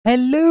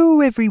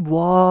Hello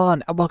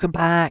everyone, and welcome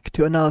back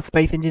to another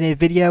Space Engineers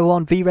video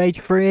on Vrage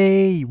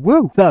 3!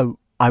 Woo! So,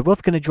 I was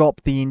going to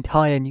drop the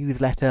entire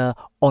newsletter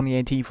on the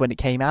 18th when it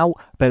came out,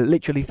 but it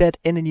literally said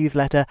in the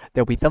newsletter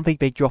there'll be something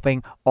big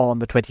dropping on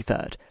the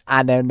 23rd.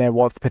 And then there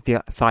was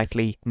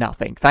precisely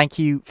nothing. Thank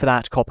you for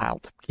that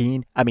cop-out,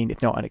 Keen. I mean,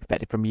 it's not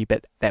unexpected from you,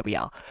 but there we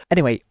are.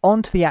 Anyway,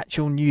 on to the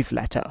actual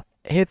newsletter.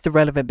 Here's the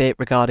relevant bit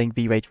regarding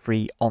Vrage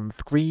 3 on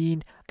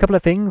screen. A couple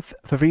of things.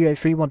 For Vrage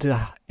 3, wanted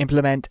to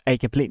implement a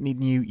completely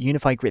new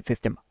unified grid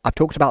system. I've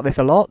talked about this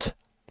a lot,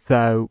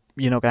 so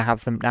you're not going to have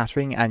some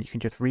nattering and you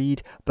can just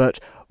read. But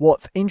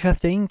what's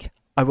interesting,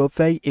 I will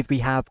say, is we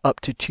have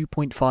up to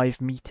 2.5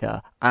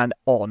 meter and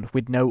on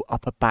with no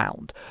upper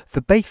bound.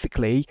 So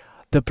basically,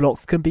 the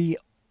blocks can be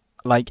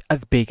like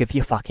as big as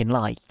you fucking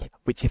like,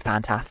 which is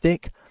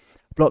fantastic.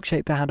 Block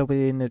shapes are handled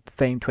within the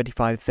same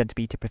 25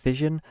 centimeter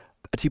precision.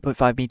 A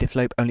 2.5 meter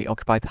slope only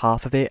occupies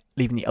half of it,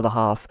 leaving the other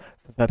half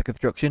for further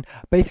construction.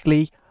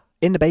 Basically,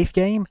 in the base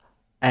game,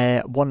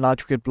 one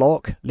large grid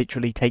block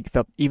literally takes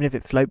up, even if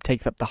it's sloped,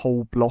 takes up the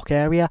whole block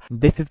area.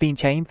 This has been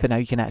changed, so now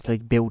you can actually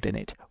build in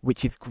it,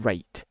 which is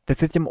great. The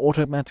system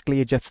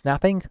automatically adjusts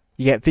snapping.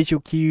 You get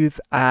visual cues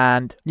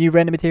and new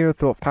render materials,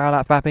 sort of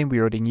parallax mapping. We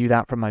already knew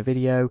that from my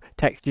video.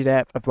 Texture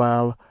depth as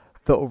well.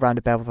 Sort of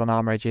rounded bevels on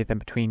armor edges and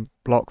between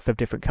blocks of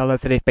different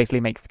colours. So this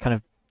basically makes kind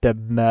of the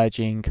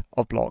merging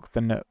of blocks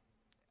and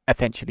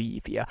essentially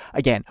easier.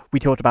 Again, we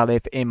talked about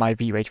this in my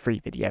Vrage 3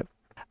 video.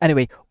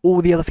 Anyway,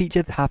 all the other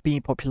features have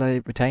been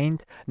popularly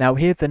retained. Now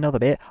here's another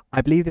bit.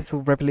 I believe this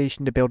will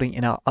revolution the building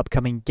in our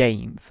upcoming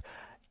games.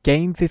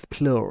 Games is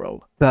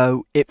plural,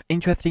 so it's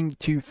interesting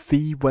to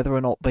see whether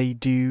or not they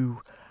do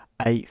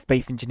a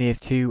Space Engineers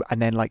 2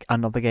 and then like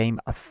another game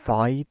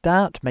aside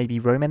that, maybe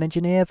Roman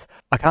Engineers.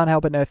 I can't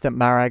help but notice that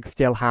Marag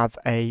still has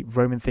a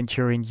Roman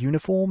Centurion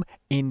uniform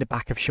in the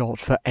back of shot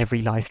for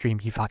every live stream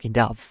he fucking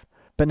does.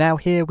 But now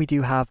here we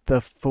do have the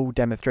full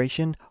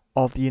demonstration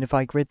of the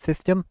unified grid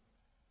system.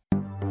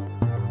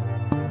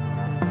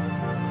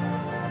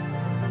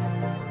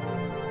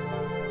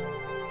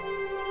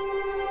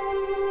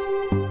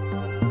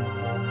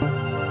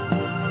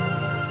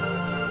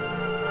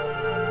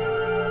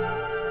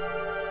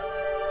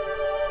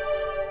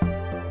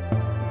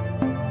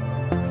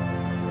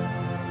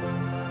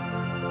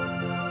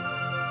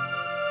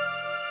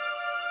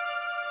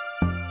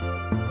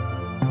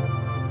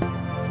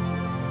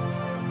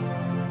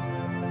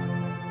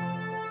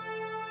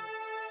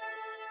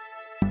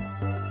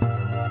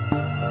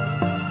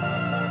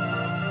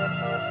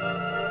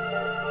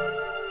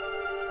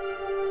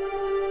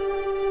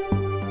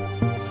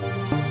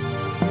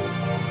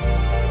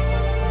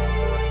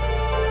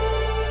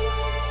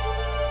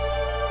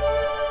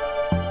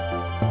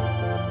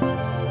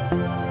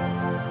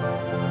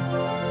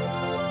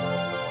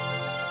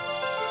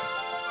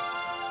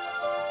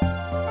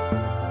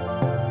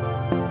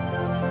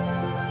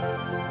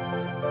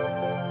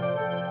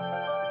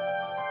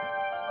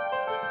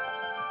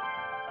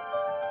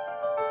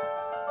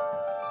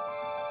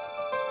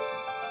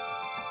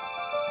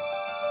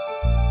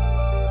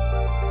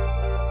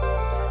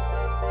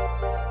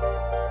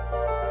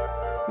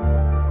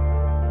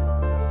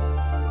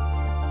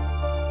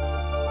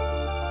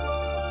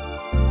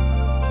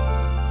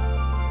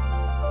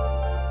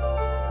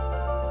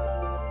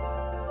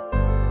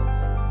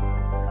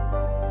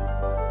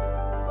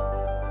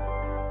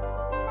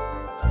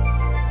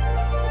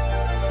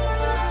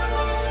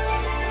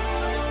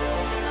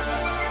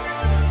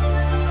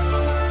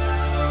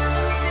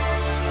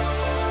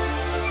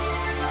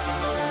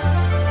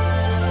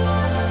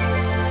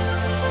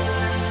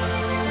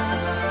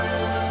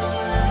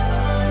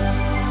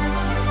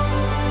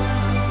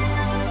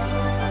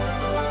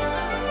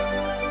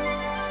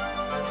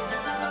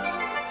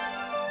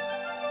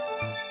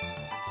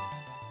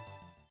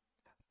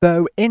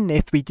 So in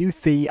this we do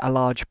see a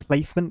large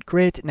placement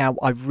grid. Now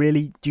I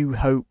really do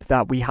hope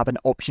that we have an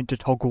option to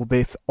toggle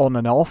this on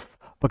and off,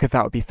 because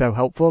that would be so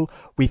helpful.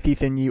 We see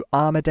some new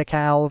armor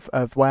decals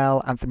as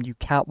well and some new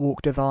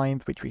catwalk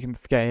designs which we can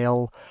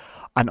scale.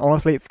 And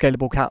honestly, it's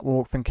scalable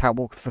catwalks and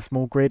catwalks for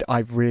small grid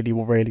I've really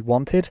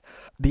wanted.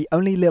 The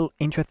only little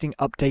interesting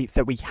updates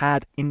that we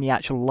had in the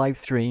actual live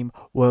stream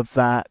was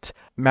that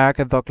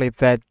Ranaghast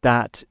said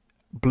that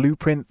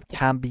blueprints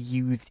can be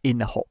used in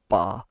the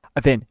hotbar.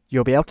 As in,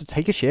 you'll be able to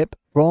take a ship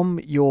from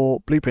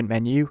your blueprint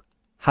menu,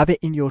 have it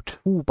in your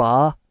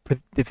toolbar,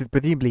 this is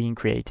presumably in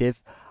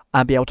creative,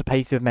 and be able to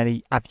paste as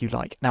many as you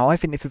like. Now, I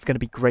think this is going to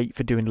be great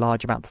for doing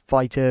large amounts of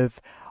fighters.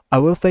 I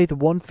will say the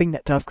one thing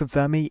that does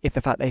concern me is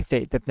the fact they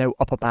state there's no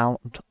upper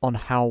bound on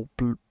how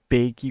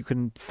big you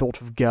can sort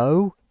of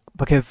go,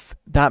 because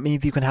that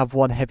means you can have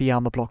one heavy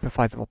armor block the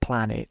size of a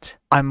planet.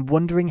 I'm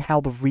wondering how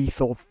the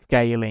resource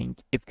scaling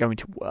is going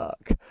to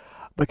work,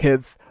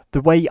 because the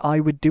way I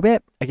would do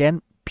it,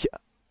 again,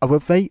 I will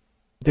say,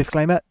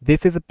 disclaimer,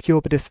 this is a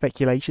pure bit of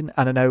speculation,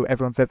 and I know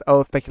everyone says,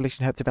 oh,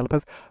 speculation hurts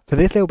developers. For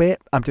this little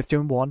bit, I'm just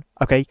doing one.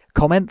 Okay,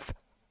 comments,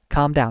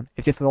 calm down.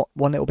 It's just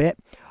one little bit.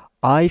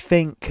 I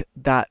think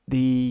that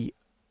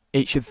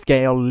it should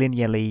scale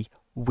linearly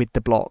with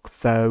the block.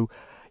 So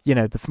you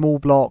know, the small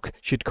block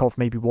should cost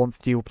maybe 1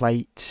 steel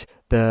plate,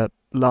 the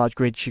large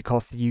grid should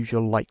cost the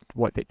usual, like,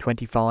 what is it,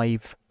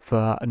 25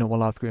 for a normal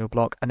large grid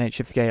block, and then it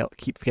should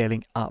keep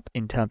scaling up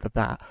in terms of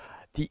that.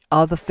 The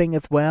other thing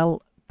as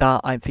well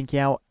that I'm thinking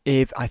out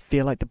is I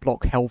feel like the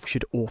block health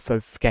should also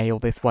scale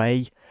this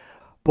way.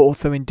 But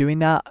also in doing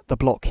that, the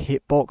block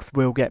hitbox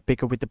will get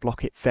bigger with the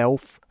block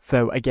itself.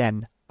 So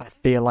again, I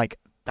feel like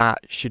that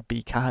should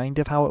be kind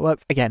of how it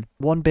works. Again,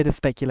 one bit of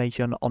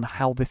speculation on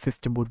how this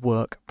system would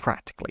work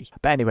practically.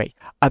 But anyway,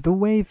 as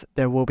always,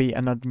 there will be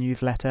another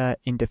newsletter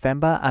in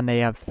December, and they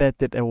have said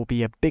that there will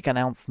be a big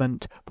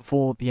announcement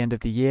before the end of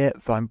the year.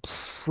 So I'm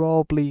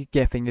probably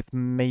guessing it's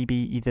maybe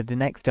either the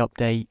next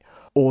update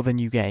or the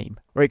new game.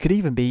 Or it could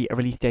even be a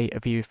release date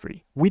of Year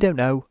 3. We don't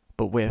know,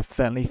 but we're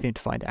certainly soon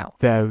to find out.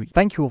 So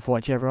thank you all for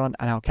watching, everyone,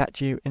 and I'll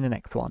catch you in the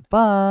next one.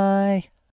 Bye!